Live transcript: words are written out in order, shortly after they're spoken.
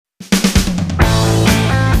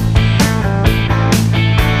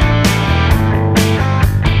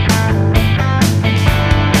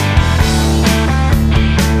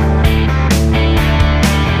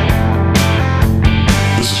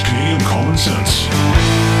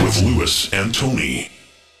Tony.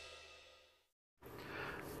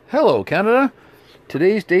 Hello, Canada.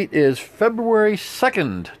 Today's date is February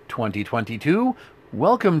 2nd, 2022.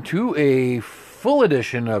 Welcome to a full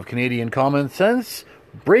edition of Canadian Common Sense,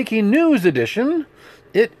 Breaking News Edition.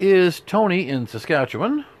 It is Tony in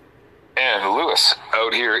Saskatchewan. And Lewis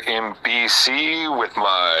out here in BC with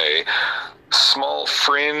my small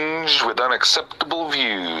fringe with unacceptable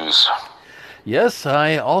views. Yes,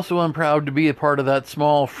 I also am proud to be a part of that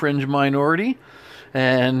small fringe minority.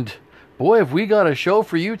 And boy, have we got a show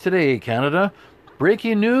for you today, Canada.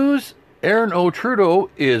 Breaking news, Erin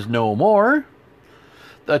O'Trudeau is no more.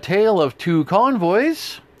 The Tale of Two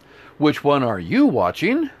Convoys. Which one are you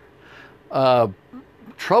watching?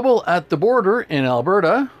 Trouble at the border in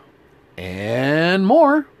Alberta. And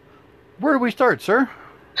more. Where do we start, sir?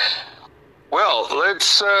 Well, let's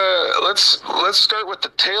start with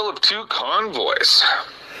the Tale of Two Convoys.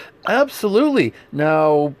 Absolutely.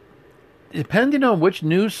 Now, depending on which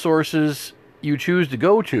news sources you choose to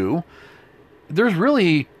go to, there's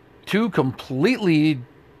really two completely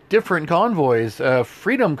different convoys,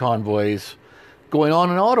 freedom convoys, going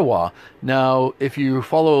on in Ottawa. Now, if you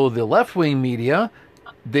follow the left-wing media,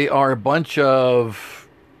 they are a bunch of,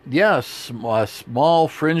 yes, a small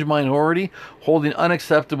fringe minority holding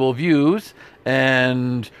unacceptable views,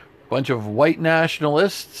 and a bunch of white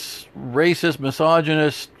nationalists, racist,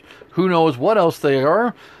 misogynist, who knows what else they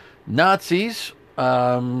are, Nazis.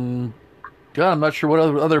 God, I'm not sure what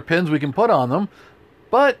other pins we can put on them.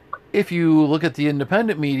 But if you look at the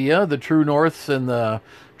independent media, the True Norths and the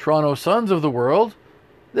Toronto Suns of the world,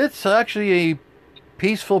 it's actually a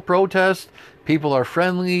peaceful protest. People are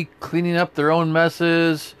friendly, cleaning up their own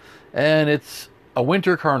messes, and it's a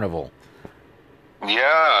winter carnival.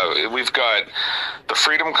 Yeah, we've got the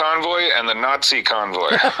Freedom Convoy and the Nazi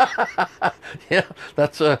Convoy. Yeah,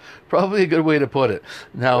 that's probably a good way to put it.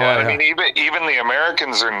 Now, yeah, I mean, even the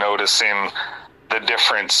Americans are noticing the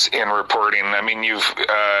difference in reporting. I mean,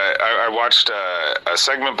 I watched a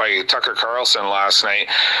segment by Tucker Carlson last night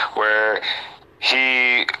where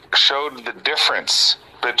he showed the difference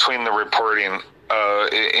between the reporting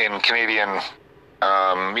in Canadian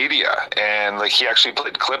media, and like he actually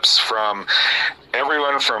played clips from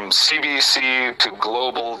everyone from CBC to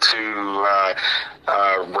Global to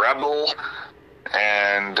Rebel,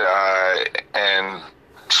 and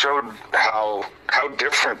showed how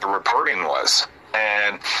different the reporting was.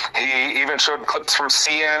 And he even showed clips from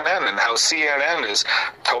CNN and how CNN is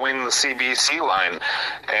towing the CBC line,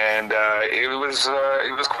 and it was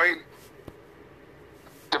quite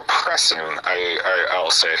depressing.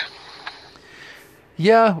 I'll say.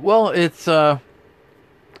 Yeah, well, it's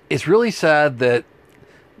really sad that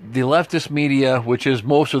the leftist media, which is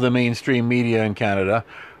most of the mainstream media in Canada,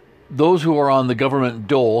 those who are on the government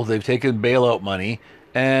dole, they've taken bailout money,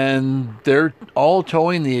 and they're all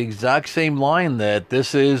towing the exact same line that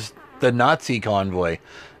this is the Nazi convoy.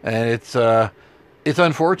 And it's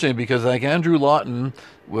unfortunate because like Andrew Lawton,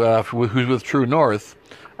 who's with True North,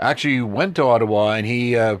 actually went to Ottawa, and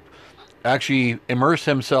he actually immersed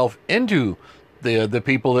himself into the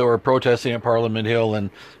people that were protesting at Parliament Hill, and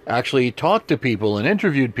actually talked to people and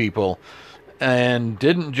interviewed people, and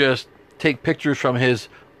didn't just take pictures from his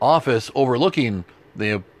office overlooking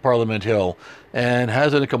the Parliament Hill, and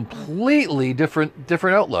has a completely different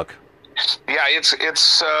outlook. Yeah, it's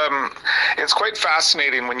quite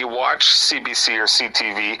fascinating when you watch CBC or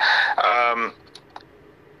CTV.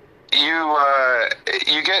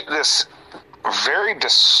 You get this very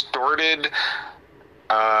distorted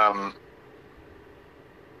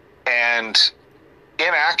and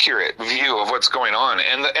inaccurate view of what's going on,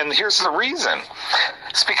 and here's the reason.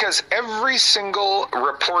 It's because every single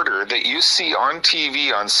reporter that you see on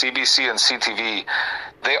TV, on CBC and CTV,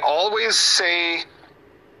 they always say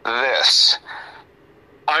this: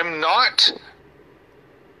 I'm not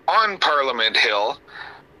on Parliament Hill,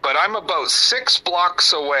 but I'm about 6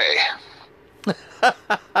 blocks away.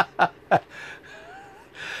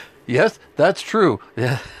 Yes, that's true.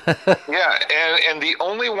 Yeah. Yeah, and the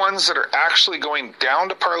only ones that are actually going down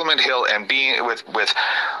to Parliament Hill and being with,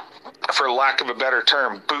 for lack of a better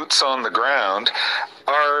term, boots on the ground,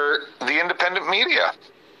 are the independent media.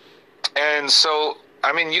 And so,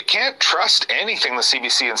 I mean, you can't trust anything the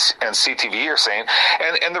CBC and CTV are saying.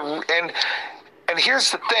 And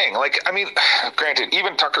here's the thing, like, I mean, granted,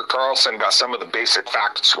 even Tucker Carlson got some of the basic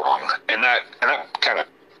facts wrong, and that kind of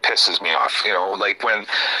pisses me off, you know, like when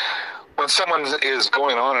someone is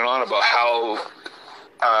going on and on about how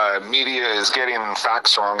media is getting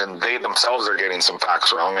facts wrong and they themselves are getting some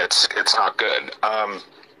facts wrong, it's not good.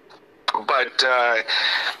 But the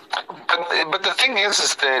thing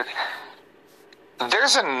is that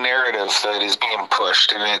there's a narrative that is being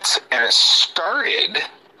pushed, and it started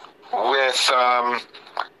with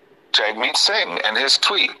Jagmeet Singh and his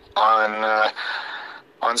tweet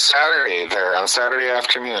on Saturday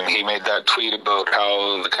afternoon. He made that tweet about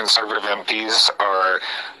how the Conservative MPs are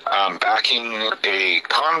backing a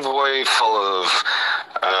convoy full of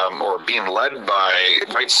or being led by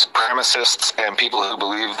white supremacists and people who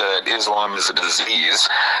believe that Islam is a disease.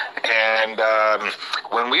 And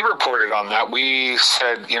when we reported on that, we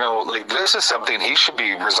said, like, this is something he should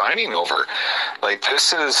be resigning over. Like,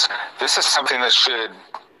 this is something that should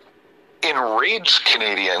enrage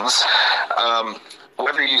Canadians,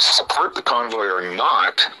 whether you support the convoy or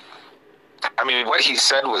not. I mean, what he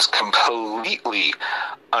said was completely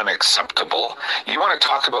unacceptable. You want to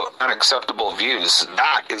talk about unacceptable views?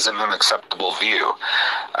 That is an unacceptable view.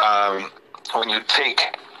 When you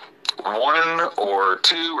take one or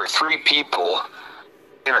two or three people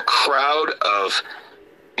in a crowd of,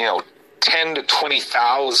 10 to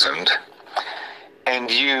 20,000, and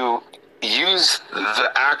you use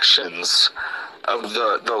the actions of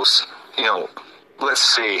those,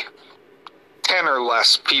 let's say 10 or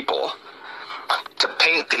less people to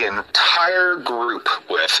paint the entire group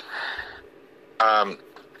with,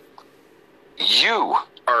 you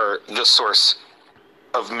are the source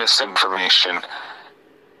of misinformation,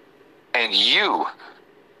 and you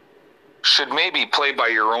should maybe play by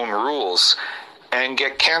your own rules and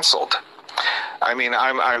get canceled. I mean,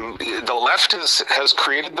 the left has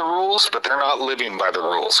created the rules, but they're not living by the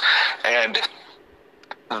rules. And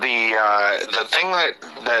the thing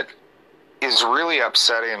that is really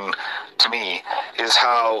upsetting to me is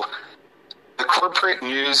how the corporate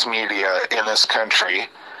news media in this country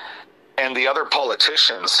and the other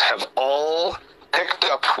politicians have all picked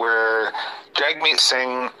up where Jagmeet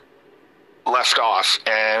Singh left off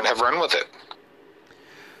and have run with it.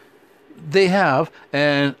 They have,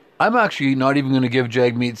 and I'm actually not even going to give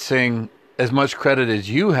Jagmeet Singh as much credit as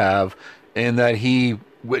you have, in that he,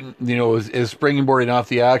 is springboarding off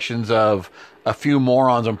the actions of a few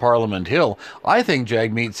morons on Parliament Hill. I think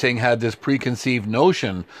Jagmeet Singh had this preconceived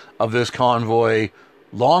notion of this convoy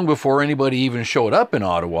long before anybody even showed up in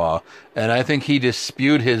Ottawa, and I think he just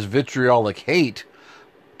spewed his vitriolic hate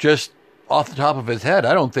just off the top of his head.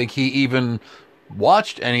 I don't think he even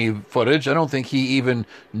watched any footage. I don't think he even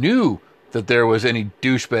knew that there was any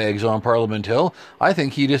douchebags on Parliament Hill. I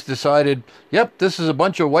think he just decided, yep, this is a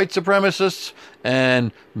bunch of white supremacists,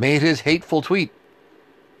 and made his hateful tweet.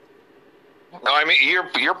 No, I mean,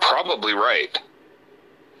 you're probably right.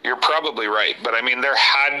 You're probably right. But I mean, there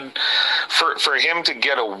had, for him to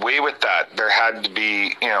get away with that, there had to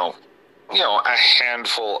be, a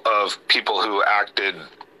handful of people who acted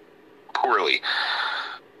poorly.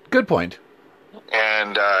 Good point.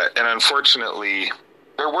 And unfortunately,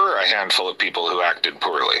 there were a handful of people who acted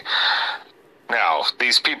poorly. Now,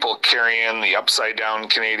 these people carrying the upside-down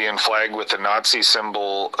Canadian flag with the Nazi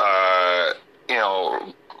symbol,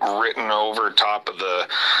 written over top of the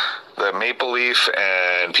maple leaf,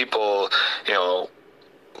 and people,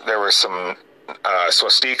 there were some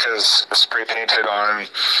swastikas spray painted on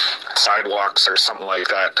sidewalks or something like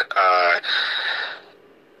that.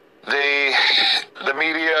 The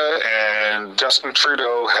media and Justin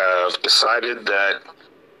Trudeau have decided that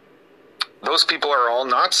those people are all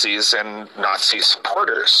Nazis and Nazi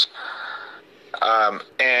supporters.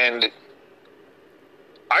 And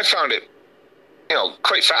I found it,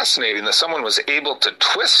 quite fascinating that someone was able to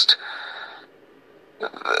twist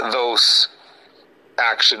those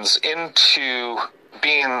actions into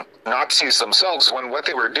being Nazis themselves, when what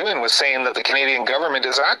they were doing was saying that the Canadian government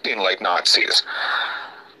is acting like Nazis.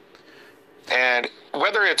 And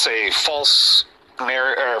whether it's a false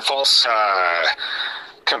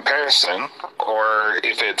comparison, or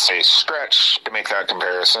if it's a stretch to make that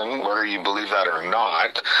comparison, whether you believe that or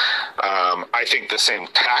not, I think the same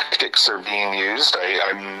tactics are being used.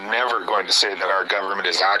 I'm never going to say that our government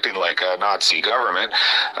is acting like a Nazi government,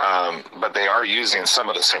 but they are using some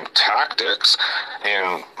of the same tactics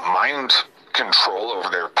in mind control over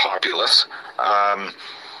their populace,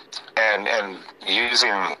 and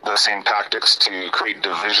using the same tactics to create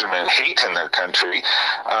division and hate in their country.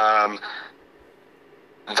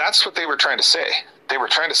 That's what they were trying to say. They were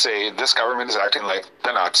trying to say this government is acting like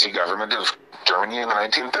the Nazi government of Germany in the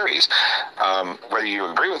 1930s. Whether you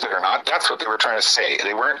agree with it or not, that's what they were trying to say.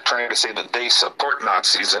 They weren't trying to say that they support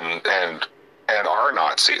Nazis and are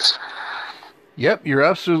Nazis. Yep, you're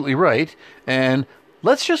absolutely right. And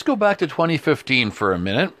let's just go back to 2015 for a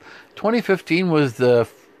minute. 2015 was the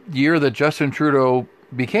year that Justin Trudeau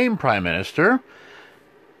became Prime Minister.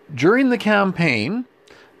 During the campaign,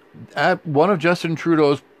 at one of Justin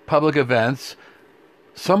Trudeau's public events,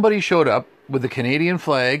 somebody showed up with the Canadian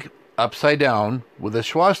flag upside down with a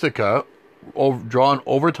swastika drawn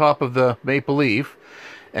over top of the maple leaf,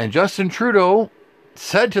 and Justin Trudeau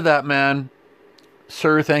said to that man,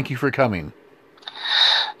 "Sir, thank you for coming."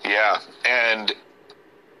 Yeah, and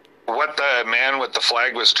what the man with the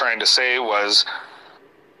flag was trying to say was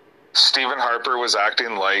Stephen Harper was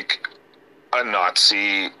acting like a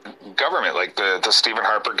Nazi government. Like the Stephen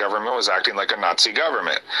Harper government was acting like a Nazi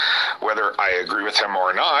government. Whether I agree with him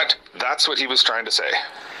or not, that's what he was trying to say.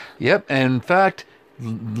 Yep, and in fact,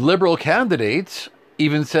 Liberal candidates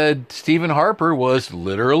even said Stephen Harper was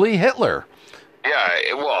literally Hitler.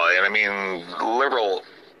 Yeah, well, and I mean, liberal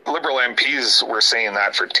MPs were saying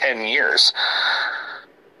that for 10 years.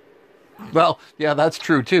 Well, yeah, that's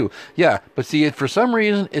true too. Yeah, but see, for some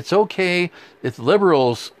reason, it's okay if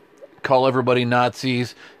liberals call everybody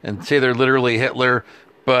Nazis and say they're literally Hitler,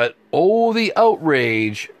 but oh, the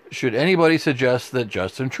outrage should anybody suggest that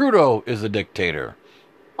Justin Trudeau is a dictator.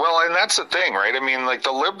 Well, and that's the thing, right? I mean, like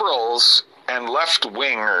the liberals and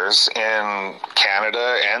left-wingers in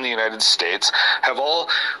Canada and the United States have all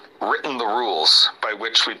written the rules by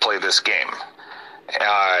which we play this game.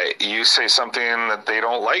 You say something that they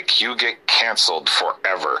don't like, you get canceled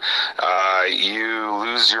forever. You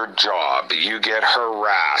lose your job. You get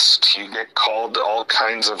harassed. You get called all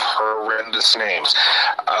kinds of horrendous names.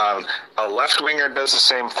 A left-winger does the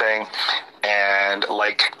same thing, and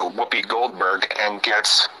like Whoopi Goldberg, and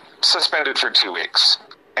gets suspended for 2 weeks.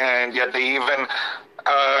 And yet they even...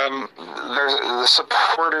 there's the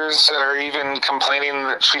supporters that are even complaining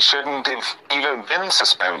that she shouldn't have even been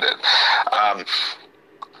suspended.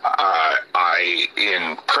 I,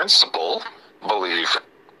 in principle, believe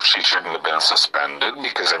she shouldn't have been suspended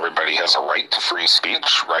because everybody has a right to free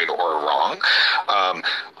speech, right or wrong.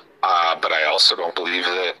 But I also don't believe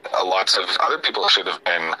that lots of other people should have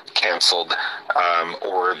been canceled,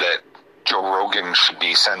 or that Joe Rogan should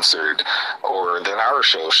be censored, or that our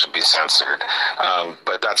show should be censored.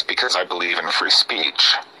 But that's because I believe in free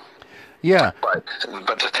speech. Yeah. But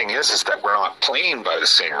the thing is that we're not playing by the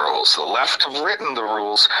same rules. The left have written the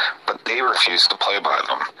rules, but they refuse to play by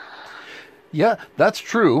them. Yeah, that's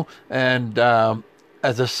true. And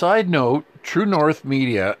as a side note, True North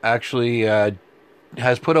Media actually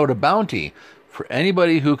has put out a bounty for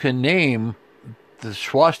anybody who can name the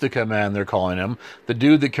swastika man, they're calling him, the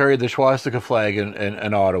dude that carried the swastika flag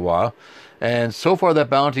in Ottawa. And so far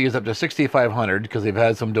that bounty is up to $6,500 because they've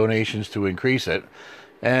had some donations to increase it.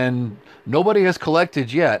 And nobody has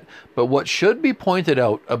collected yet. But what should be pointed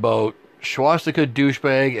out about swastika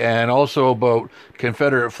douchebag and also about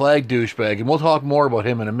Confederate flag douchebag, and we'll talk more about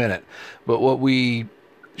him in a minute, but what we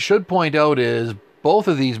should point out is both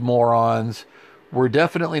of these morons were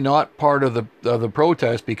definitely not part of the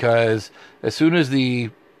protest, because as soon as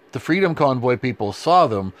the Freedom Convoy people saw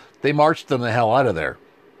them, they marched them the hell out of there.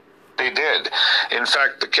 They did. In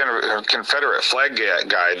fact, the Confederate flag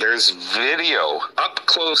guy, there's video,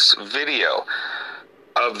 up-close video,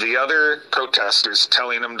 of the other protesters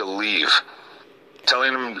telling him to leave,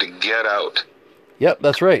 telling him to get out. Yep,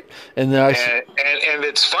 that's right. And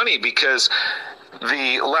it's funny because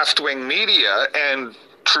the left-wing media and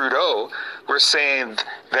Trudeau were saying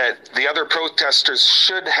that the other protesters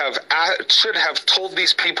should have told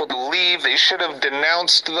these people to leave. They should have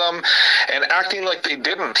denounced them, and acting like they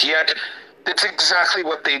didn't. Yet it's exactly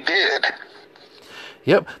what they did.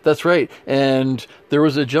 Yep, that's right. And there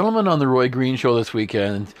was a gentleman on the Roy Green show this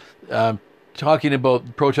weekend talking about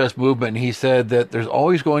the protest movement. And he said that there's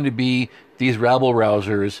always going to be these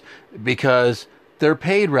rabble-rousers because they're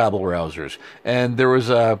paid rabble-rousers. And there was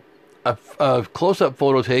a close-up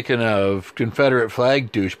photo taken of Confederate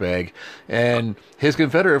flag douchebag, and his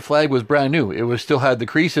Confederate flag was brand new. It still had the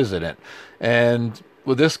creases in it. And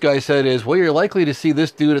what this guy said is, well, you're likely to see this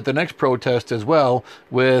dude at the next protest as well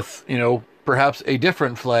with, perhaps a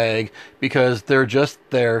different flag, because they're just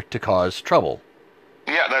there to cause trouble.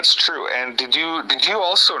 Yeah, that's true. And did you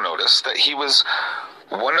also notice that he was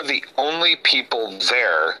one of the only people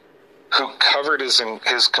there who covered his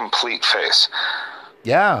complete face?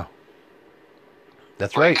 Yeah.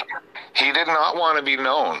 That's right. He did not want to be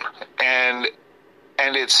known. And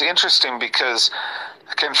it's interesting because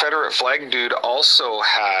the Confederate flag dude also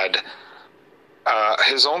had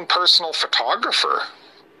his own personal photographer.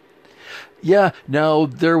 Yeah. Now,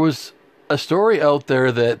 there was a story out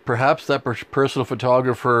there that perhaps that personal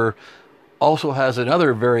photographer also has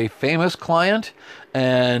another very famous client,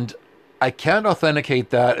 and I can't authenticate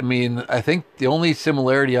that. I mean, I think the only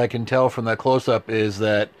similarity I can tell from that close-up is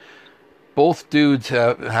that both dudes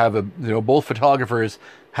have both photographers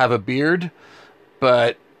have a beard,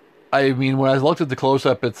 but I mean, when I looked at the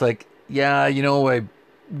close-up, it's like, yeah,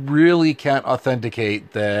 really can't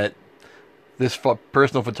authenticate that this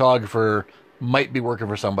personal photographer might be working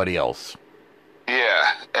for somebody else.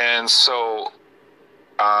 Yeah, and so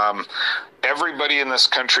everybody in this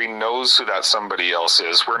country knows who that somebody else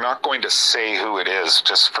is. We're not going to say who it is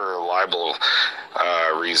just for libel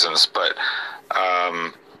reasons, but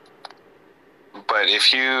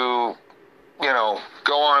if you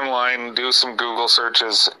go online, do some Google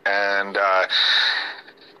searches, and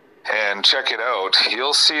check it out,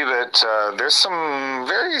 you'll see that there's some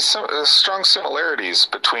very strong similarities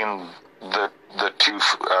between the two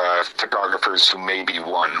photographers who may be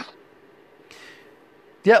one.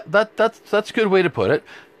 Yeah, that's a good way to put it.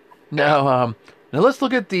 Now let's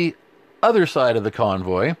look at the other side of the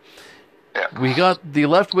convoy. Yeah. We got the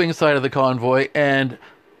left-wing side of the convoy, and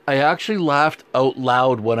I actually laughed out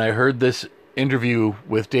loud when I heard this interview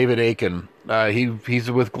with David Aiken.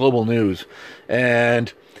 He's with Global News,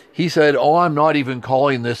 and he said, "Oh, I'm not even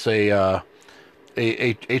calling this a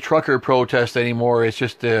trucker protest anymore. It's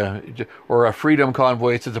just or a freedom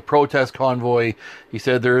convoy. It's just a protest convoy." He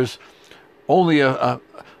said, "There's only a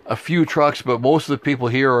few trucks, but most of the people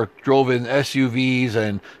here drove in SUVs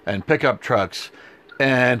and pickup trucks."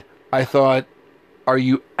 And I thought, are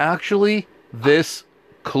you actually this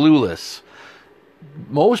clueless?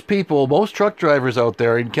 Most truck drivers out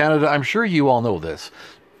there in Canada, I'm sure you all know this,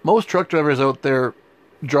 most truck drivers out there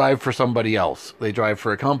drive for somebody else. They drive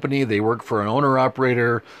for a company, they work for an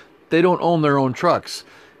owner-operator, they don't own their own trucks.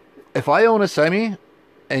 If I own a semi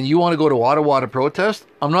and you want to go to Ottawa to protest,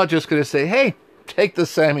 I'm not just going to say, "Hey, take the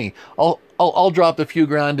semi. I'll drop a few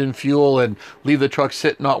grand in fuel and leave the truck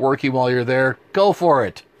sit not working while you're there. Go for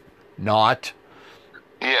it." Not.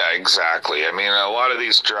 Yeah, exactly. I mean, a lot of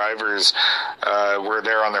these drivers were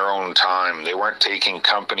there on their own time. They weren't taking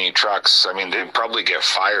company trucks. I mean, they'd probably get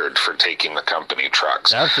fired for taking the company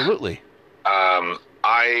trucks. Absolutely. Not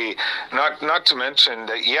to mention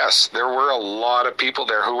that, yes, there were a lot of people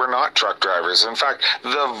there who were not truck drivers. In fact,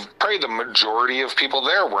 probably the majority of people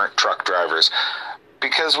there weren't truck drivers,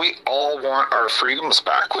 because we all want our freedoms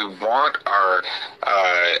back. We want our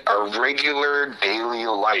regular daily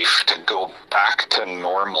life to go back to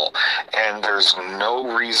normal, and there's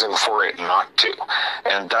no reason for it not to.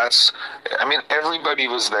 And everybody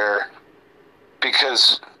was there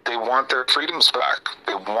because they want their freedoms back.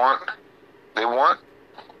 They want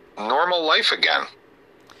normal life again.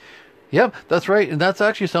 Yep, that's right. And that's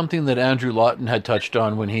actually something that Andrew Lawton had touched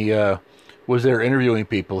on when he was there interviewing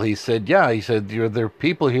people. He said, there are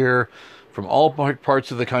people here from all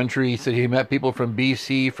parts of the country. He said he met people from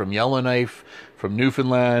BC, from Yellowknife, from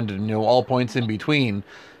Newfoundland, and all points in between.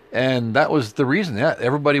 And that was the reason. Yeah,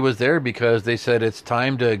 everybody was there because they said it's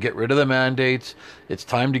time to get rid of the mandates. It's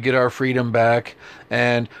time to get our freedom back.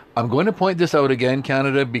 And I'm going to point this out again,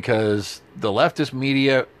 Canada, because the leftist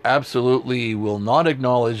media absolutely will not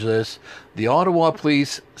acknowledge this. The Ottawa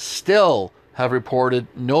police still have reported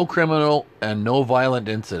no criminal and no violent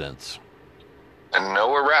incidents. And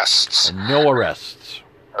no arrests.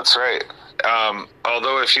 That's right.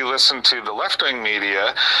 Although if you listen to the left-wing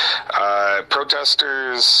media,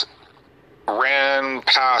 protesters ran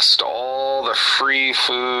past all the free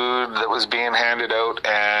food that was being handed out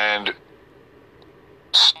and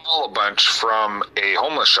stole a bunch from a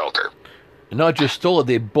homeless shelter. And not just stole it,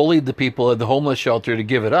 they bullied the people at the homeless shelter to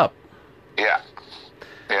give it up. Yeah.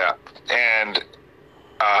 And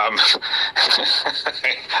I'm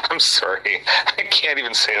sorry, I can't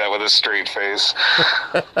even say that with a straight face.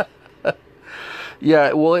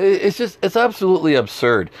 Yeah, well, it's absolutely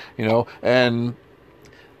absurd, and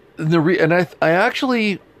I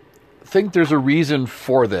actually think there's a reason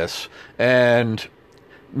for this. And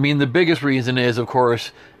I mean, the biggest reason is, of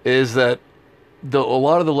course, is that a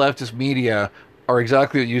lot of the leftist media are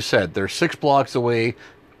exactly what you said. They're 6 blocks away.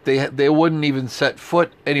 They wouldn't even set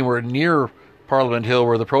foot anywhere near Parliament Hill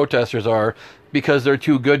where the protesters are because they're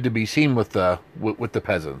too good to be seen with the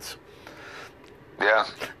peasants. Yeah,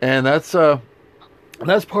 and that's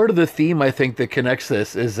part of the theme, I think, that connects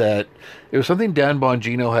this, is that it was something Dan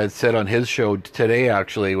Bongino had said on his show today,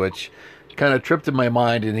 actually, which kind of tripped in my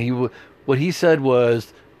mind. And what he said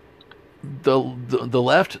was, the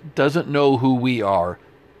left doesn't know who we are,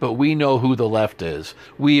 but we know who the left is.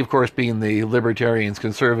 We, of course, being the libertarians,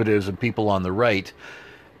 conservatives, and people on the right.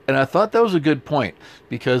 And I thought that was a good point,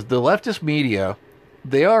 because the leftist media,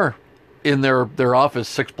 they are in their office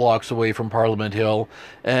 6 blocks away from Parliament Hill,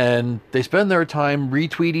 and they spend their time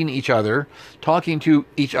retweeting each other, talking to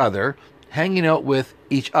each other, hanging out with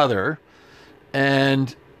each other,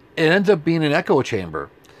 and it ends up being an echo chamber.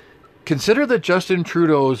 Consider that Justin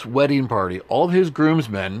Trudeau's wedding party, all of his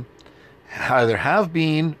groomsmen either have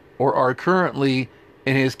been or are currently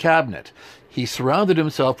in his cabinet. He surrounded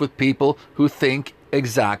himself with people who think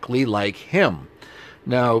exactly like him.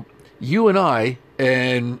 Now, you and I,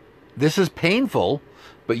 and this is painful,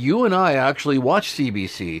 but you and I actually watch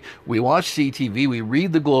CBC. We watch CTV. We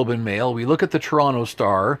read the Globe and Mail. We look at the Toronto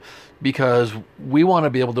Star because we want to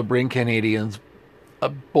be able to bring Canadians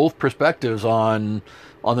both perspectives on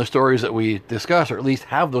the stories that we discuss, or at least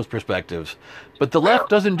have those perspectives. But the left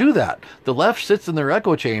doesn't do that. The left sits in their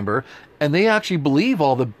echo chamber, and they actually believe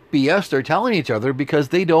all the BS they're telling each other because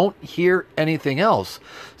they don't hear anything else.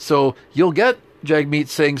 So you'll get Jagmeet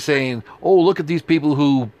Singh saying, oh, look at these people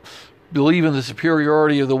who believe in the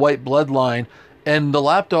superiority of the white bloodline. And the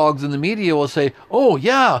lapdogs in the media will say, oh,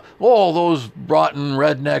 yeah, all those rotten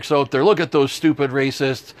rednecks out there, look at those stupid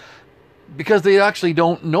racists. Because they actually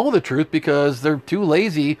don't know the truth because they're too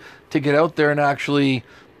lazy to get out there and actually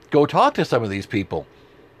go talk to some of these people.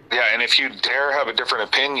 Yeah, and if you dare have a different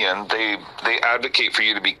opinion, they advocate for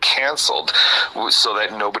you to be canceled so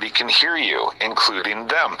that nobody can hear you, including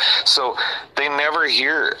them. So they never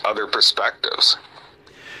hear other perspectives.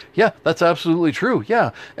 Yeah, that's absolutely true.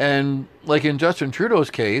 Yeah, and like in Justin Trudeau's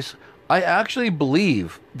case, I actually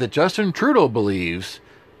believe that Justin Trudeau believes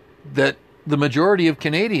that the majority of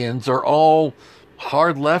Canadians are all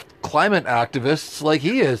hard left climate activists like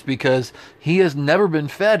he is, because he has never been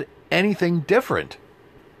fed anything different.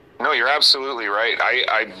 No, you're absolutely right.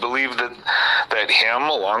 I believe that him,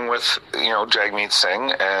 along with Jagmeet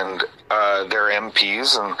Singh and their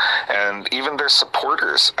MPs and even their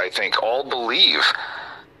supporters, I think all believe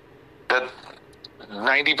that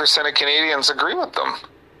 90% of Canadians agree with them.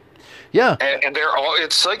 Yeah, and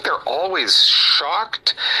it's like they're always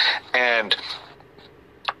shocked and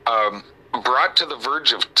brought to the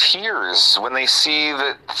verge of tears when they see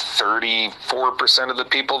that 34% of the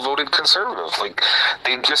people voted Conservative. Like,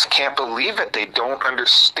 they just can't believe it. They don't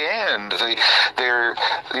understand. They're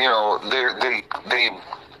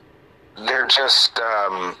just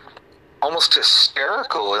almost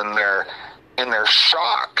hysterical in their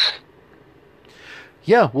shock.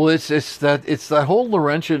 Yeah, well, it's that whole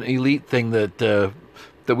Laurentian elite thing that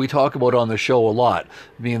we talk about on the show a lot.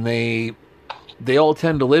 I mean, they all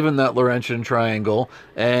tend to live in that Laurentian triangle,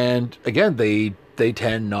 and again, they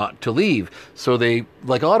tend not to leave. So they,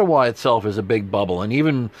 like, Ottawa itself is a big bubble, and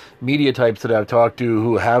even media types that I've talked to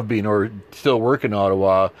who have been or still work in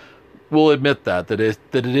Ottawa will admit that it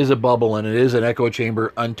is a bubble and it is an echo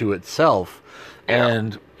chamber unto itself. Yeah.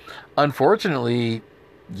 And unfortunately,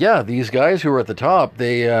 yeah, these guys who are at the top,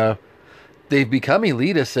 they've become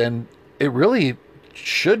elitists, and it really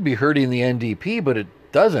should be hurting the NDP, but it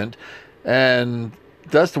doesn't. And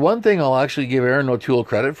that's the one thing I'll actually give Aaron O'Toole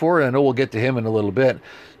credit for, and I know we'll get to him in a little bit.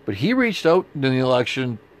 But he reached out in the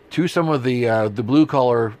election to some of the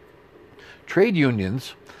blue-collar trade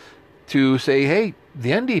unions to say, hey,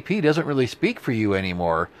 the NDP doesn't really speak for you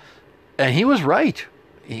anymore. And he was right.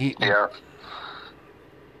 Yeah.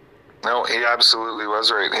 No, he absolutely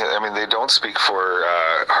was right. I mean, they don't speak for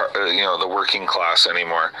the working class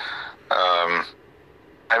anymore.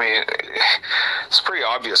 I mean, it's pretty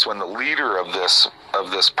obvious when the leader of this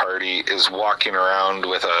party is walking around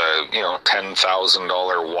with a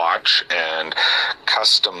 $10,000 watch and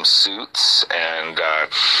custom suits, and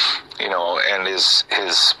and his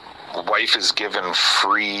wife is given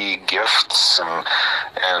free gifts and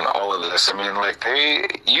all of this. I mean, like,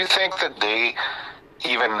 you think that they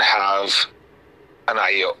even have an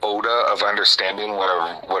iota of understanding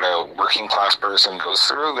what a working class person goes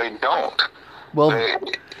through? They don't. Well,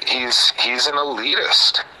 he's an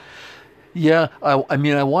elitist. Yeah, I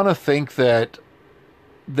mean, I want to think that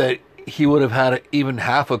he would have had even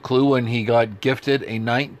half a clue when he got gifted a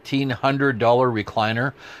 $1,900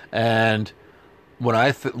 recliner, and when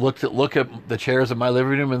I look at the chairs in my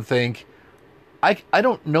living room and think, I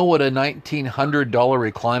don't know what a $1,900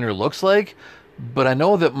 recliner looks like, but I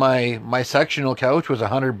know that my sectional couch was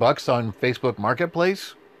 $100 on Facebook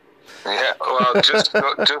Marketplace. Yeah, well, just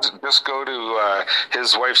go to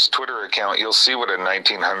his wife's Twitter account. You'll see what a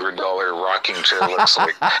 $1,900 rocking chair looks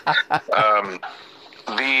like. I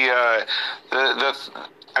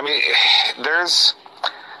mean, there's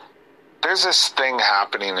this thing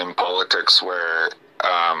happening in politics where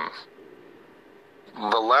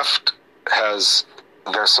the left has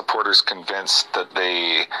their supporters convinced that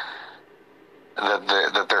they're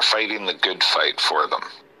fighting the good fight for them,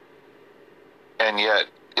 and yet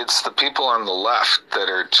it's the people on the left that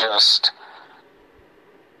are just.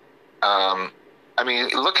 I mean,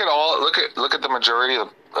 look at the majority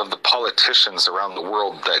of the politicians around the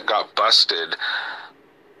world that got busted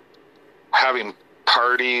having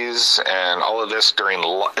parties and all of this during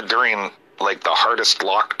like the hardest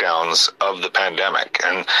lockdowns of the pandemic,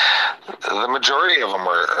 and the majority of them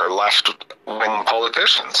are left-wing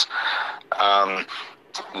politicians.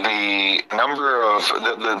 The number of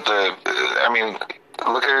I mean,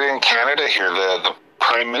 look at it in Canada here. The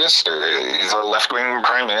prime minister is a left-wing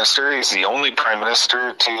prime minister. He's the only prime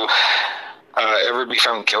minister to ever be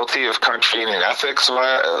found guilty of contravening ethics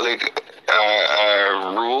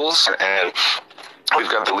rules, and we've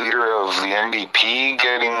got the leader of the NDP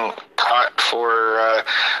getting caught for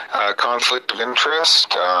conflict of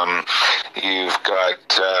interest. You've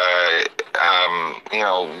got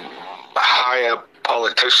high up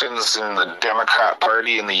politicians in the Democrat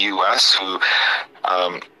Party in the U.S. who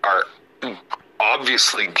are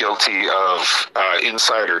obviously guilty of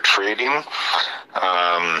insider trading,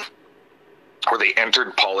 where they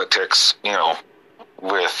entered politics,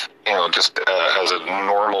 with, just as a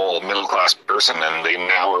normal middle-class person, and they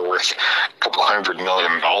now are worth a couple $100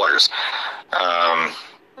 million.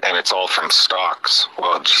 And it's all from stocks.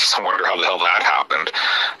 Well, geez, I wonder how the hell that happened.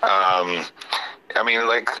 I mean,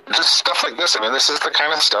 like, just stuff like this. I mean, this is the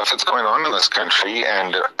kind of stuff that's going on in this country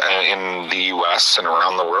and in the U.S. and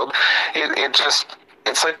around the world.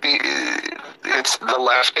 It's like the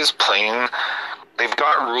left is playing. They've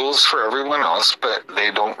got rules for everyone else, but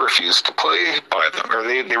they don't refuse to play by them, or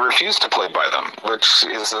they refuse to play by them, which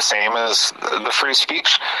is the same as the free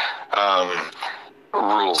speech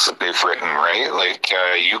rules that they've written, right? Like,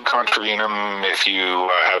 you contravene them if you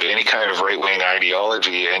have any kind of right-wing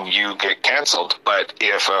ideology and you get canceled. But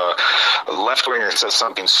if a left-winger says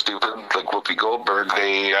something stupid, like Whoopi Goldberg,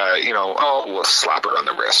 they, we'll slap her on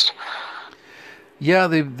the wrist. Yeah,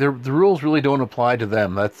 the rules really don't apply to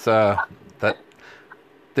them. That's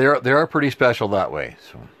they are pretty special that way.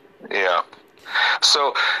 So yeah.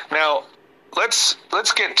 So now let's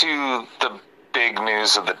get to the big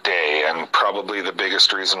news of the day, and probably the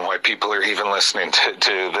biggest reason why people are even listening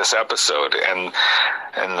to this episode, and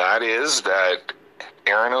that is that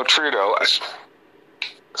Aaron O'Toole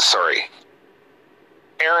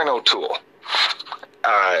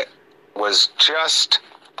was just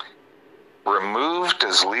removed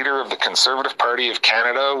as leader of the Conservative Party of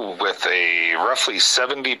Canada with a roughly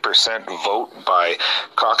 70% vote by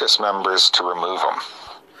caucus members to remove him.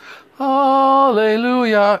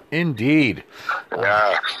 Hallelujah, indeed.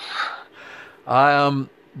 Yeah.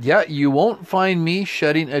 You won't find me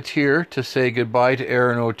shedding a tear to say goodbye to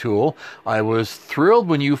Aaron O'Toole. I was thrilled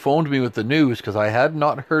when you phoned me with the news because I had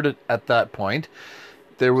not heard it at that point.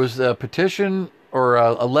 There was a petition or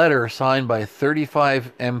a letter signed by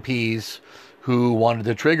 35 MPs who wanted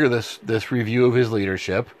to trigger this review of his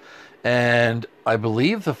leadership. And I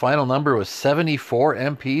believe the final number was 74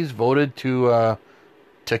 MPs voted to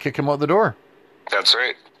kick him out the door. That's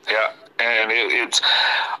right. Yeah. And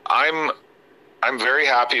I'm very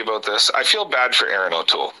happy about this. I feel bad for Aaron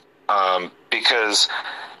O'Toole because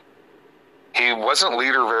he wasn't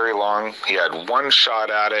leader very long. He had one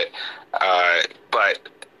shot at it, but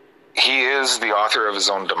he is the author of his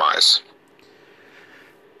own demise.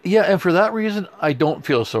 Yeah, and for that reason, I don't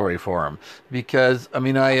feel sorry for him because I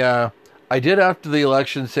mean, I did after the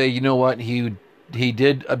election say, you know what, he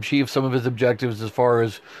did achieve some of his objectives as far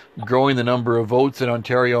as growing the number of votes in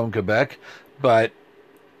Ontario and Quebec, but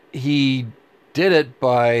he did it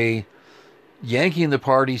by yanking the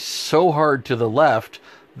party so hard to the left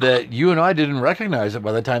that you and I didn't recognize it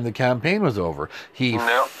by the time the campaign was over. He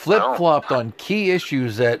flip-flopped on key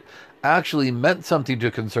issues that actually meant something to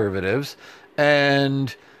Conservatives,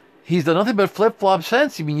 and he's done nothing but flip-flop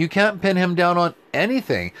since. I mean, you can't pin him down on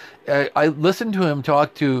anything. I listened to him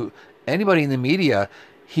talk to anybody in the media.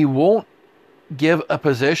 He won't give a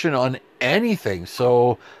position on anything,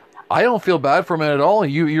 so I don't feel bad for him at all.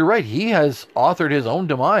 You're right. He has authored his own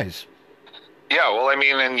demise. Yeah, well, I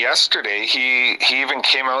mean, and yesterday he even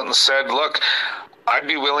came out and said, look, I'd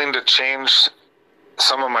be willing to change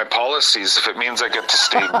some of my policies if it means I get to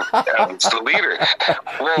stay as the leader.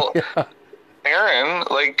 Well, yeah. Aaron,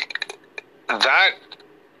 like, that,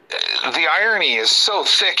 the irony is so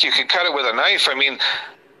thick you could cut it with a knife. I mean,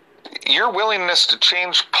 your willingness to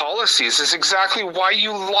change policies is exactly why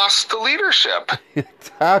you lost the leadership.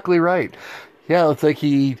 Exactly right. Yeah, it's like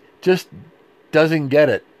he just doesn't get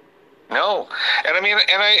it. No. And I mean,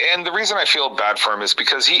 and the reason I feel bad for him is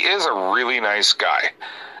because he is a really nice guy.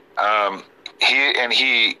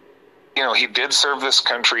 He did serve this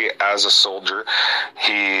country as a soldier.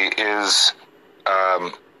 He is,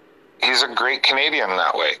 he's a great Canadian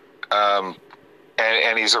that way.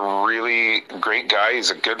 And he's a really great guy.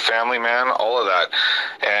 He's a good family man, all of that.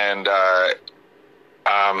 And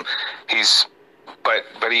he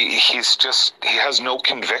has no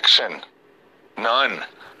conviction. None.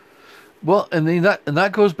 Well, and then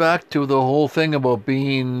that goes back to the whole thing about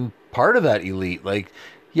being part of that elite. Like,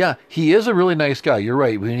 yeah, he is a really nice guy. You're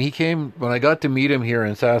right. When I got to meet him here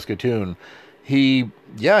in Saskatoon, he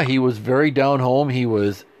was very down home. He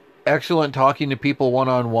was excellent talking to people one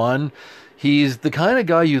on one. He's the kind of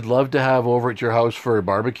guy you'd love to have over at your house for a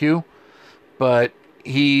barbecue, but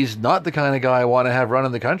he's not the kind of guy I want to have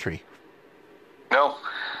running the country. No,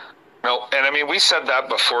 no, and I mean we said that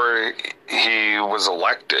before he was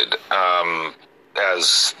elected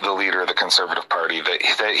as the leader of the Conservative Party.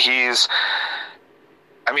 That he's.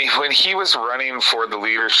 I mean, when he was running for the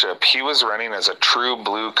leadership, he was running as a true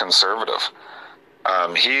blue conservative.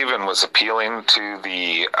 He even was appealing to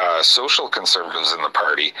the social conservatives in the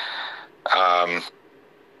party.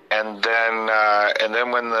 And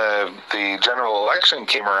then when the general election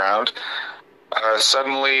came around,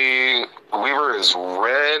 suddenly we were as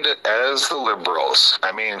red as the Liberals.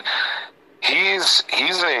 I mean,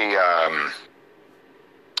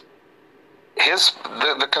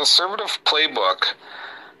 the conservative playbook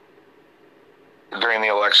during the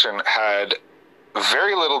election had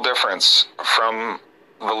very little difference from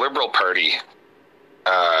the Liberal Party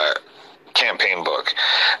campaign book.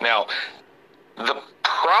 Now, the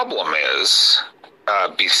problem is,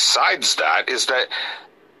 besides that, is that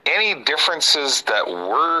any differences that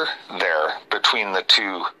were there between the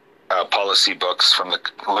two policy books from the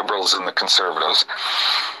Liberals and the Conservatives,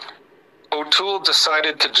 O'Toole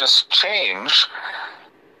decided to just change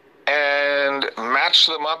and match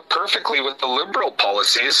them up perfectly with the Liberal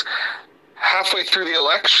policies halfway through the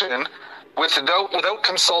election without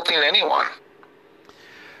consulting anyone.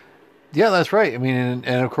 Yeah, that's right. I mean,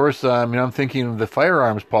 and of course, I'm thinking of the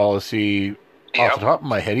firearms policy off the top of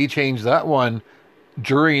my head. He changed that one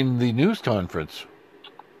during the news conference.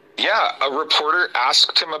 Yeah, a reporter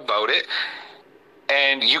asked him about it,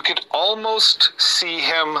 and you could almost see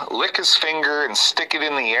him lick his finger and stick it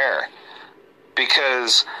in the air,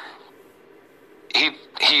 because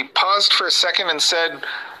he paused for a second and said,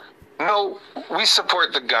 "No, we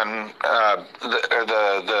support the gun,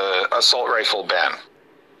 the assault rifle ban."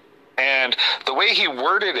 And the way he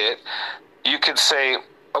worded it, you could say,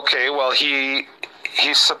 okay, well, he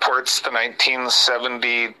supports the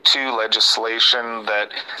 1972 legislation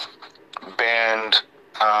that banned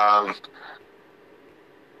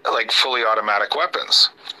like fully automatic weapons.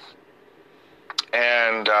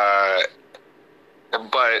 And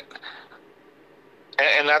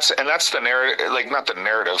that's the narrative, like not the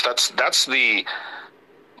narrative. That's the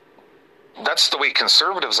way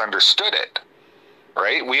conservatives understood it.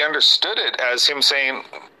 Right? We understood it as him saying,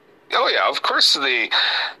 "Oh yeah, of course he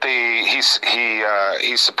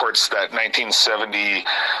supports that 1970,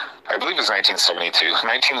 I believe it was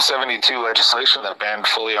 1972 legislation that banned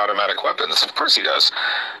fully automatic weapons. Of course he does."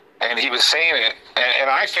 And he was saying it, and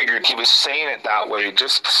I figured he was saying it that way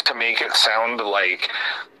just to make it sound like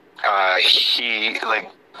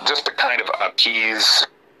just to kind of appease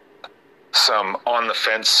some on the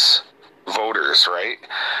fence voters, right?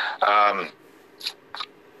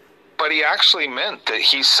 But he actually meant that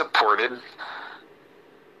he supported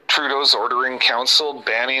Trudeau's ordering council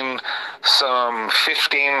banning some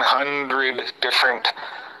 1,500 different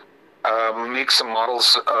makes and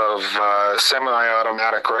models of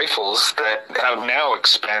semi-automatic rifles that have now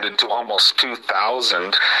expanded to almost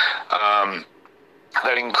 2,000.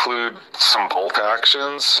 That include some bolt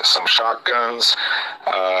actions, some shotguns,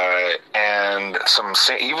 and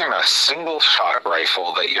even a single shot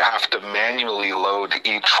rifle that you have to manually load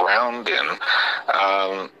each round in.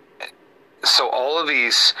 So all of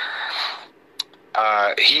these,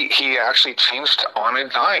 he actually changed on a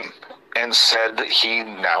dime and said that he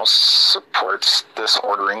now supports this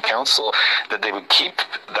ordering council, that they would keep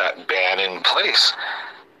that ban in place.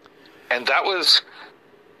 And that was...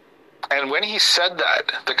 And when he said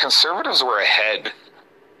that, the Conservatives were ahead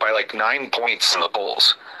by like 9 points in the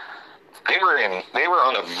polls. They were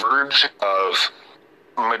on the verge of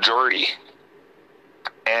majority.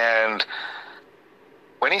 And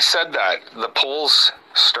when he said that, the polls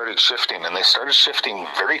started shifting, and they started shifting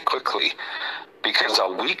very quickly, because a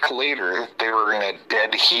week later they were in a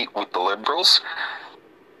dead heat with the Liberals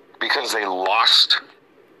because they lost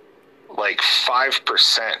like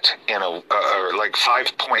 5% or like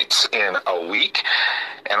 5 points in a week,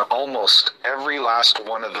 and almost every last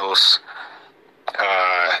one of those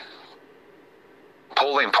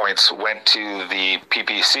polling points went to the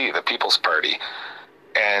PPC, the People's Party.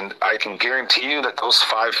 And I can guarantee you that those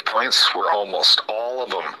 5 points were almost all of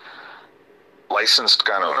them licensed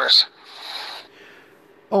gun owners.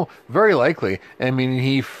 Oh, very likely. I mean,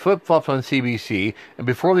 he flip flopped on CBC, and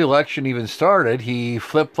before the election even started, he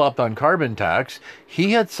flip flopped on carbon tax.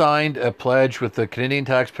 He had signed a pledge with the Canadian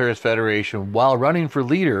Taxpayers Federation while running for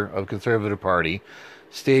leader of Conservative Party,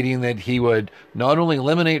 stating that he would not only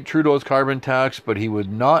eliminate Trudeau's carbon tax, but he would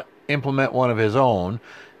not implement one of his own.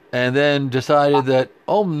 And then decided that,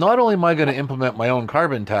 oh, not only am I going to implement my own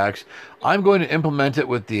carbon tax, I'm going to implement it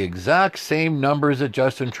with the exact same numbers that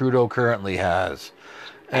Justin Trudeau currently has.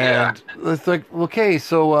 And it's like, okay,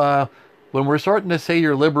 so when we're starting to say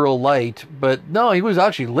you're liberal light, but no, he was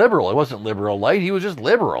actually liberal. It wasn't liberal light. He was just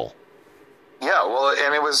liberal. Yeah, well,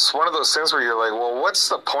 and it was one of those things where you're like, well, what's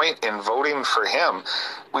the point in voting for him?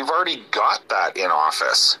 We've already got that in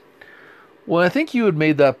office. Well, I think you had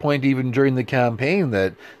made that point even during the campaign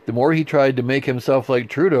that the more he tried to make himself like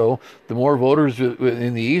Trudeau, the more voters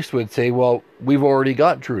in the East would say, well, we've already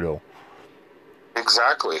got Trudeau.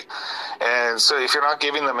 Exactly. And so if you're not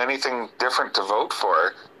giving them anything different to vote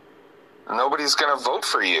for, nobody's going to vote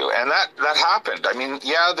for you. And that happened. I mean,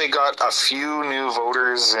 yeah, they got a few new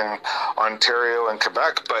voters in Ontario and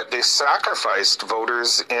Quebec, but they sacrificed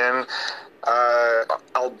voters in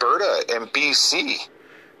Alberta and BC.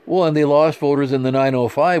 Well, and they lost voters in the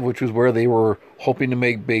 905, which was where they were hoping to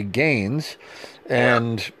make big gains.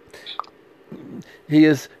 And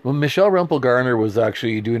Michelle Rempel-Garner was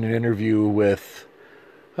actually doing an interview with,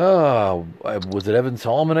 was it Evan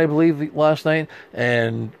Solomon, I believe, last night?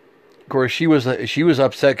 And of course, she was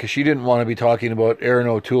upset because she didn't want to be talking about Erin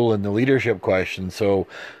O'Toole and the leadership question. So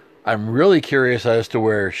I'm really curious as to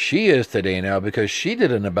where she is today now, because she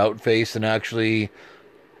did an about face and actually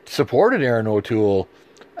supported Erin O'Toole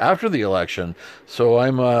after the election. So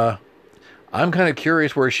I'm kind of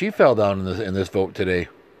curious where she fell down in this vote today.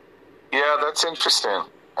 Yeah, that's interesting.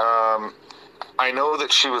 I know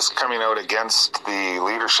that she was coming out against the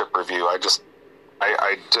leadership review. I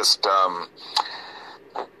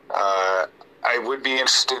would be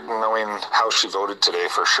interested in knowing how she voted today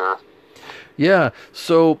for sure. Yeah,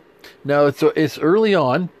 so now it's early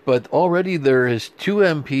on, but already there is 2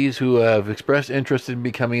 MPs who have expressed interest in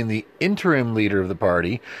becoming the interim leader of the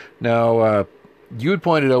party. Now, you had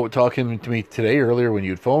pointed out, talking to me today earlier when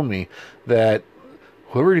you'd phoned me, that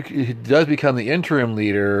whoever does become the interim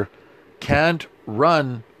leader can't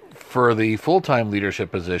run for the full-time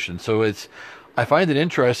leadership position. So I find it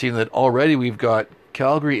interesting that already we've got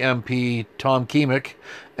Calgary MP Tom Keemick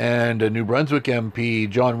and New Brunswick MP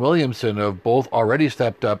John Williamson have both already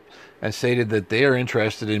stepped up and stated that they are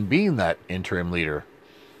interested in being that interim leader.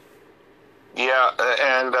 Yeah,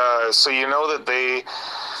 and so you know that they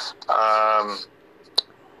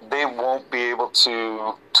won't be able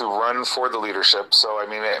to run for the leadership. So I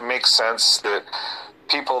mean, it makes sense that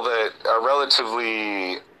people that are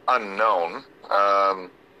relatively unknown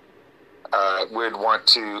would want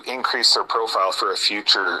to increase their profile for a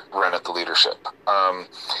future run at the leadership.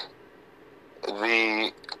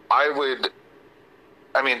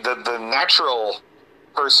 The natural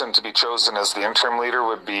person to be chosen as the interim leader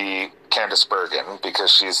would be Candice Bergen,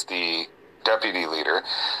 because she's the deputy leader.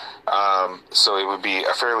 So it would be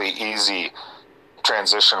a fairly easy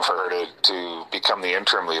transition for her to become the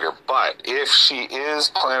interim leader. But if she is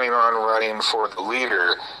planning on running for the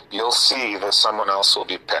leader, you'll see that someone else will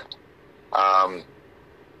be picked.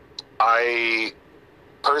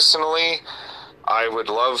 I would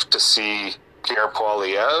love to see Pierre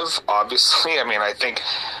Poilievre. Obviously, I mean, I think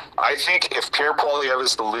if Pierre Poilievre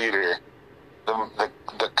is the leader,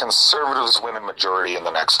 the Conservatives win a majority in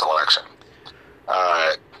the next election,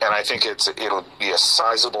 and I think it'll be a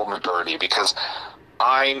sizable majority, because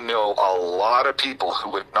I know a lot of people who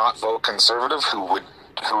would not vote Conservative who would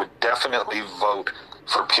definitely vote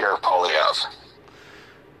for Pierre Poilievre.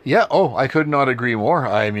 Yeah, I could not agree more.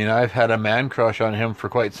 I mean, I've had a man crush on him for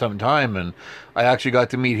quite some time, and I actually got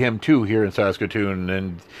to meet him too here in Saskatoon,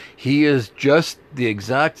 and he is just the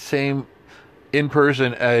exact same in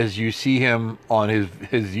person as you see him on his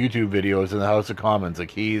YouTube videos in the House of Commons. Like,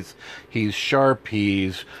 he's sharp,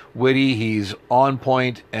 he's witty, he's on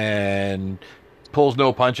point, and pulls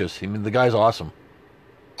no punches. I mean, the guy's awesome.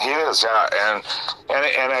 He is, yeah,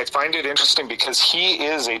 and I find it interesting because he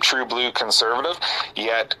is a true blue Conservative,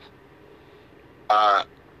 yet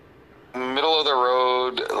middle of the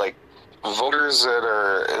road, like voters that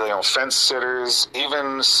are fence sitters,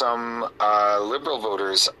 even some Liberal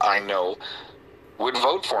voters I know would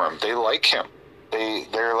vote for him. They like him.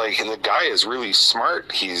 They're like, the guy is really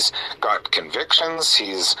smart. He's got convictions.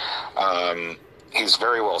 He's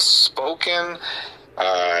very well spoken.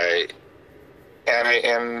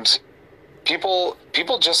 And people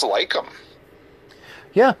just like him.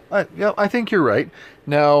 Yeah, I think you're right.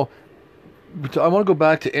 Now, I want to go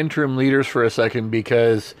back to interim leaders for a second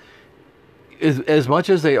because as much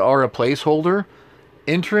as they are a placeholder,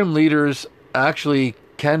 interim leaders actually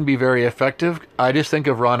can be very effective. I just think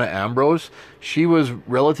of Ronna Ambrose. She was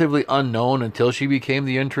relatively unknown until she became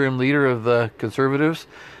the interim leader of the Conservatives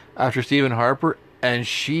after Stephen Harper, and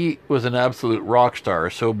she was an absolute rock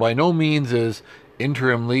star. So by no means is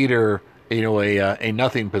interim leader, a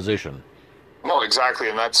nothing position. No, exactly,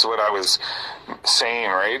 and that's what I was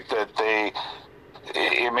saying, right?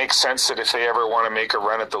 It makes sense that if they ever want to make a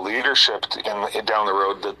run at the leadership down the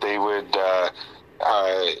road, that they would,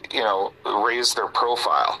 raise their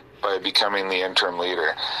profile by becoming the interim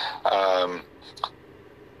leader. Yeah.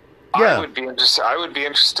 I would be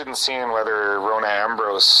interested in seeing whether Ronna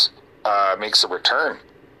Ambrose makes a return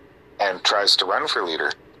and tries to run for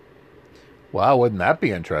leader. Wow, wouldn't that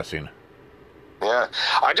be interesting? Yeah,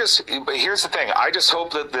 but here's the thing. I just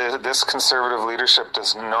hope that this Conservative leadership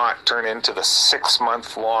does not turn into the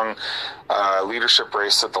 6-month-long leadership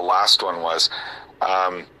race that the last one was.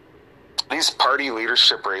 These party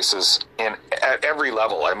leadership races at every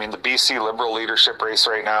level. I mean, the BC Liberal leadership race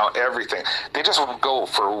right now, everything. They just go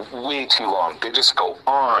for way too long. They just go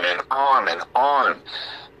on and on and on.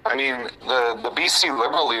 I mean, the BC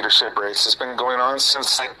Liberal leadership race has been going on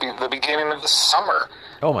since the beginning of the summer.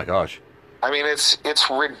 Oh my gosh. I mean, it's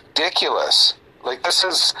ridiculous. Like,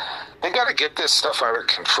 they got to get this stuff under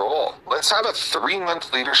control. Let's have a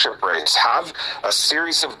 3-month leadership race, have a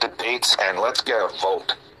series of debates, and let's get a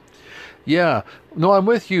vote. Yeah, no, I'm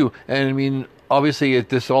with you. And I mean, obviously,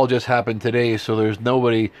 this all just happened today, so there's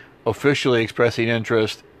nobody officially expressing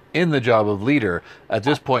interest in the job of leader at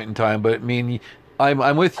this point in time. But I mean,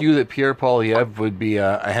 I'm with you that Pierre Poilievre would be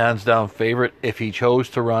a hands down favorite if he chose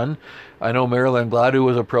to run. I know Marilyn Gladu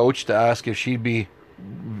was approached to ask if she'd be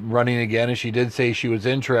running again, and she did say she was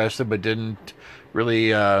interested, but didn't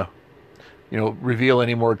really, reveal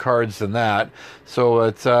any more cards than that. So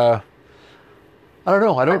it's, I don't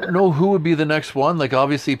know. I don't know who would be the next one. Like,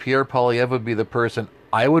 obviously, Pierre Poilievre would be the person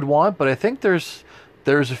I would want, but I think there's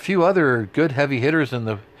a few other good heavy hitters in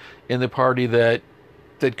the party that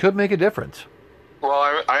could make a difference.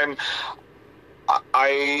 Well,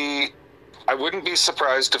 I wouldn't be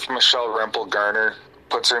surprised if Michelle Rempel Garner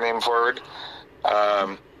puts her name forward.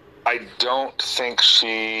 I don't think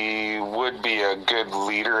she would be a good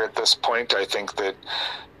leader at this point. I think that,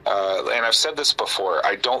 and I've said this before,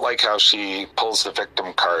 I don't like how she pulls the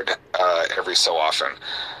victim card every so often.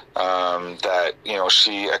 That,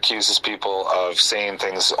 she accuses people of saying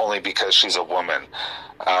things only because she's a woman.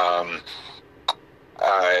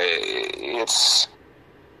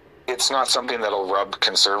 It's not something that'll rub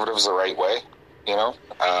conservatives the right way, and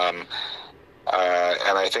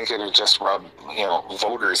I think it would just rub,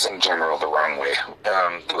 voters in general the wrong way.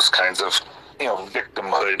 Those kinds of,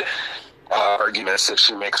 victimhood arguments that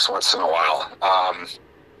she makes once in a while.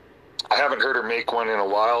 I haven't heard her make one in a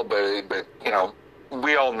while, but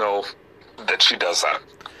we all know that she does that.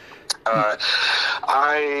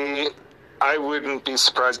 I wouldn't be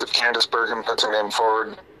surprised if Candice Bergen puts her name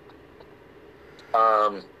forward.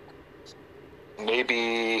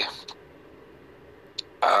 Maybe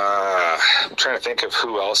I'm trying to think of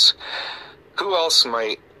who else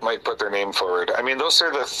might put their name forward. I mean, those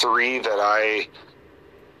are the three that I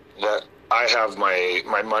have my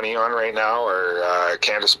money on right now, are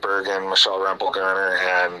Candice Bergen, Michelle Rempel Garner,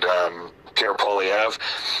 and Pierre Poilievre.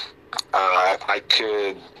 I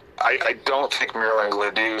don't think Marilyn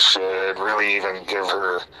Gladu should really even give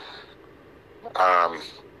her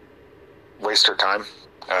waste her time.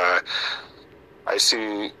 I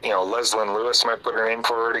see, Leslyn Lewis might put her name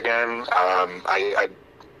forward again. I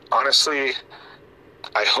honestly,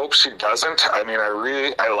 I hope she doesn't. I mean,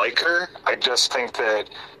 I like her. I just think that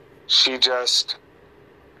she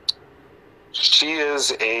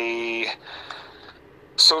is a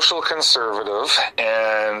social conservative,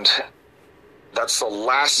 and that's the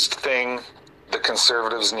last thing the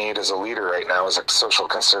conservatives need as a leader right now, is a social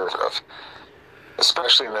conservative.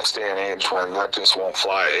 Especially in this day and age when that just won't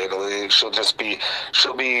fly.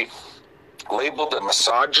 She'll be labeled a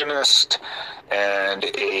misogynist and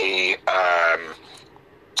a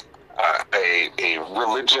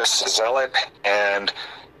religious zealot and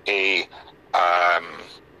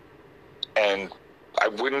and I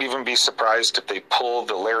wouldn't even be surprised if they pull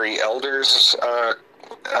the Larry Elders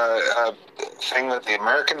thing that the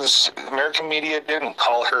American media did and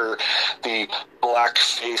call her the black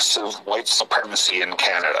face of white supremacy in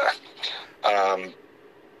Canada. And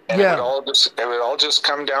Yeah. it would all just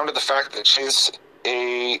come down to the fact that she's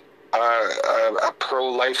a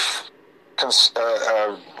pro-life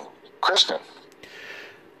Christian.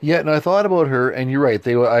 Yeah, and I thought about her, and you're right.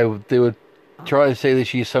 They would try to say that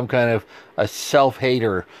she's some kind of a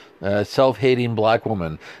self-hater, self-hating black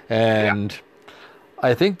woman, and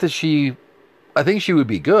I think that she would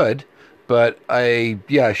be good, but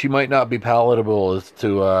she might not be palatable as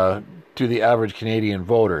to the average Canadian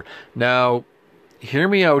voter. Now, hear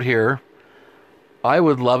me out here. I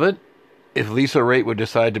would love it if Lisa Raitt would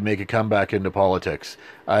decide to make a comeback into politics.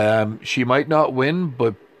 She might not win,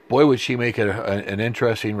 but boy, would she make it an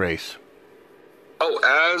interesting race.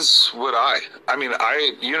 Oh, as would I. I mean,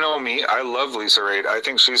 you know me, I love Lisa Raitt. I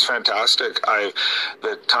think she's fantastic.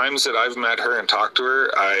 The times that I've met her and talked to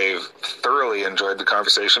her, I've thoroughly enjoyed the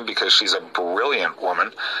conversation because she's a brilliant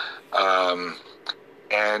woman.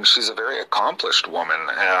 And she's a very accomplished woman,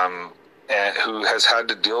 and who has had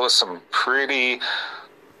to deal with some pretty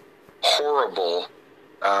horrible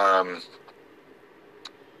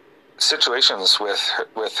situations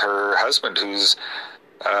with her husband, who's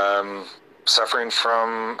suffering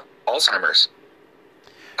from Alzheimer's.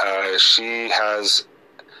 She has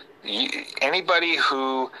anybody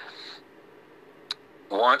who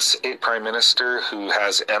wants a prime minister who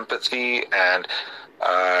has empathy and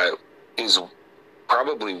is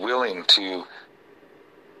probably willing to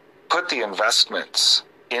put the investments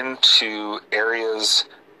into areas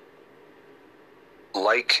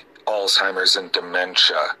like Alzheimer's and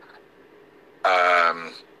dementia,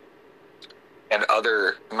 and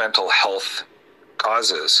other mental health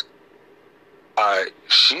causes.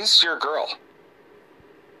 She's your girl.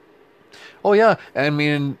 Oh yeah, I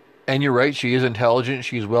mean, and you're right. She is intelligent.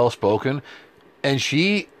 She's well spoken, and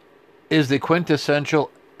she is the quintessential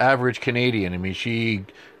average Canadian. I mean, she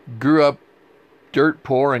grew up dirt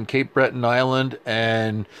poor in Cape Breton Island,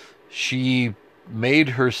 and she made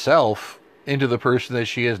herself into the person that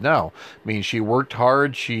she is now. I mean, she worked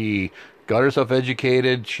hard. She got herself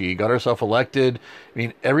educated. She got herself elected. I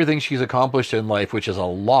mean, everything she's accomplished in life, which is a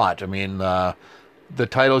lot. I mean, the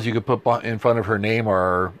titles you could put in front of her name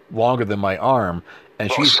are longer than my arm,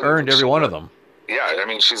 and she's earned every one of them. Yeah, I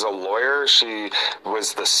mean, she's a lawyer. She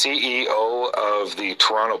was the CEO of the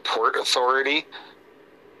Toronto Port Authority,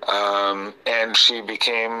 and she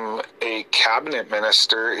became a cabinet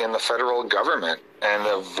minister in the federal government, and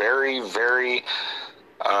a very, very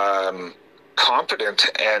competent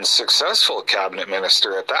and successful cabinet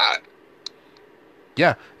minister at that.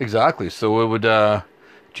 Yeah, exactly. So it would, I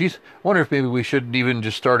wonder if maybe we shouldn't even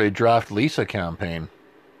just start a Draft Lisa campaign.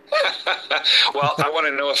 Well, I want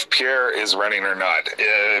to know if Pierre is running or not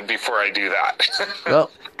before I do that.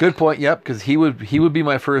 Well, good point. Yep, because he would be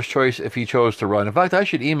my first choice if he chose to run. In fact, I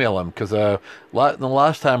should email him because the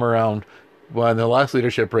last time around, when the last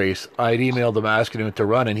leadership race, I'd emailed him asking him to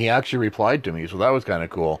run, and he actually replied to me, so that was kind of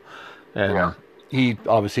cool. And he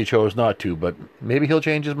obviously chose not to, but maybe he'll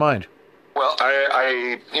change his mind. Well,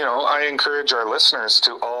 I encourage our listeners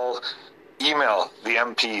to all email the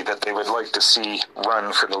MP that they would like to see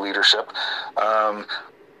run for the leadership. And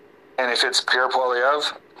if it's Pierre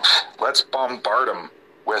Poilievre, let's bombard him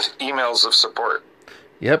with emails of support.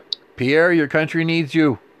 Yep. Pierre, your country needs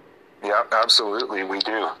you. Yeah, absolutely. We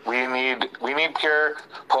do. We need Pierre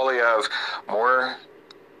Poilievre more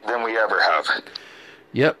than we ever have.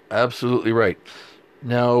 Yep, absolutely right.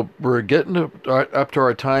 Now, we're getting up to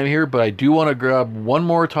our time here, but I do want to grab one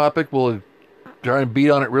more topic. We'll try and beat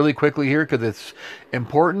on it really quickly here because it's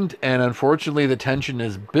important, and unfortunately the tension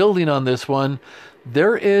is building on this one.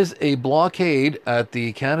 There is a blockade at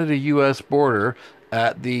the Canada-US border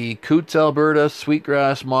at the Coutts, Alberta,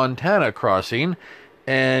 Sweetgrass, Montana crossing,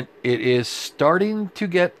 and it is starting to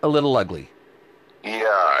get a little ugly.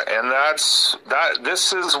 Yeah, and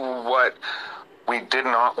this is what we did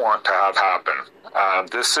not want to have happen.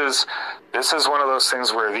 This is one of those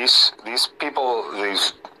things where these people,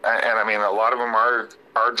 and I mean, a lot of them are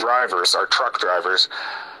drivers, are truck drivers.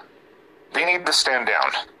 They need to stand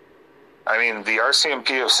down. I mean, the RCMP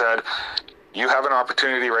have said, you have an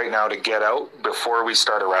opportunity right now to get out before we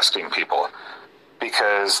start arresting people,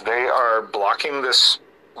 because they are blocking this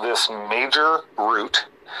major route,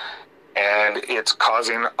 and it's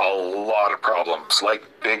causing a lot of problems, like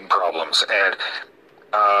big problems.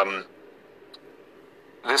 And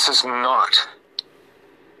this is not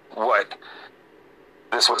what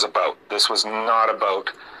this was about. This was not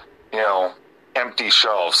about, empty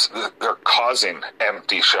shelves. They're causing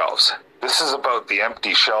empty shelves. This is about the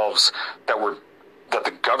empty shelves that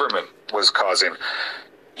the government was causing.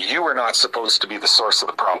 You were not supposed to be the source of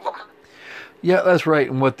the problem. Yeah, that's right.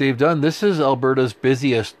 And what they've done, this is Alberta's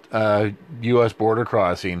busiest U.S. border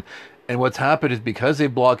crossing. And what's happened is because they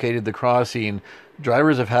blockaded the crossing,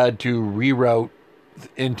 drivers have had to reroute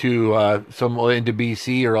into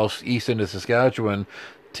BC or else east into Saskatchewan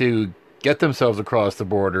to get themselves across the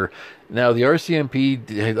border. Now, the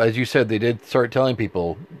RCMP, as you said, they did start telling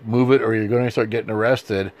people, move it or you're going to start getting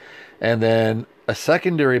arrested. And then a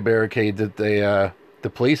secondary barricade that the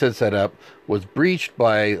police had set up was breached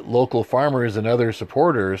by local farmers and other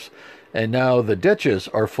supporters. And now the ditches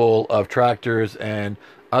are full of tractors and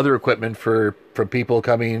other equipment for people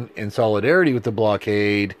coming in solidarity with the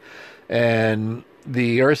blockade. And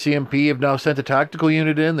the RCMP have now sent a tactical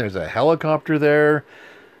unit in. There's a helicopter there.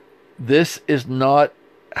 This is not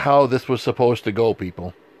how this was supposed to go,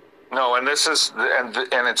 people. No, and this is and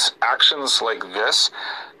it's actions like this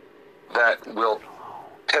that will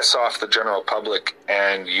piss off the general public,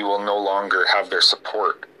 and you will no longer have their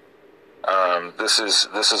support. This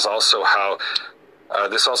is also how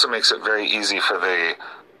this also makes it very easy for the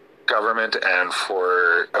government and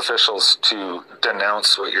for officials to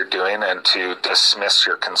denounce what you're doing and to dismiss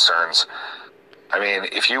your concerns. I mean,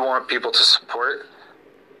 if you want people to support,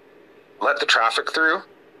 let the traffic through.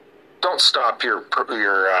 Don't stop your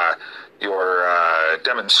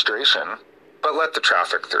demonstration, but let the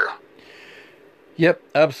traffic through. Yep,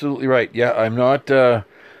 absolutely right. Yeah, I'm not.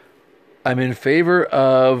 I'm in favor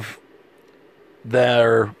of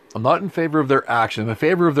their. I'm not in favor of their action. I'm in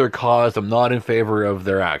favor of their cause. I'm not in favor of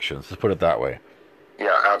their actions. Let's put it that way.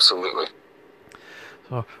 Yeah, absolutely.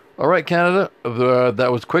 So, all right, Canada.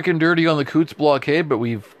 That was quick and dirty on the Coutts blockade, but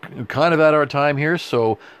we've kind of had our time here,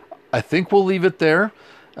 so I think we'll leave it there.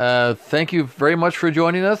 Thank you very much for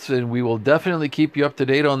joining us, and we will definitely keep you up to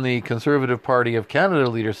date on the Conservative Party of Canada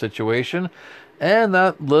leader situation and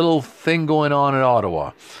that little thing going on in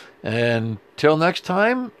Ottawa. And till next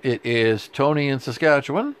time, it is Tony in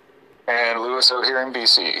Saskatchewan. And Lewis out here in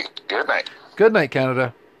BC. Good night. Good night,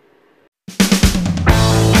 Canada.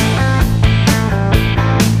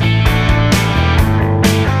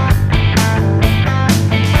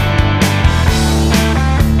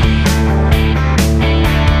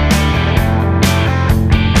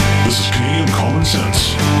 This is Canadian Common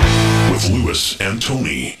Sense with Lewis and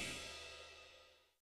Tony.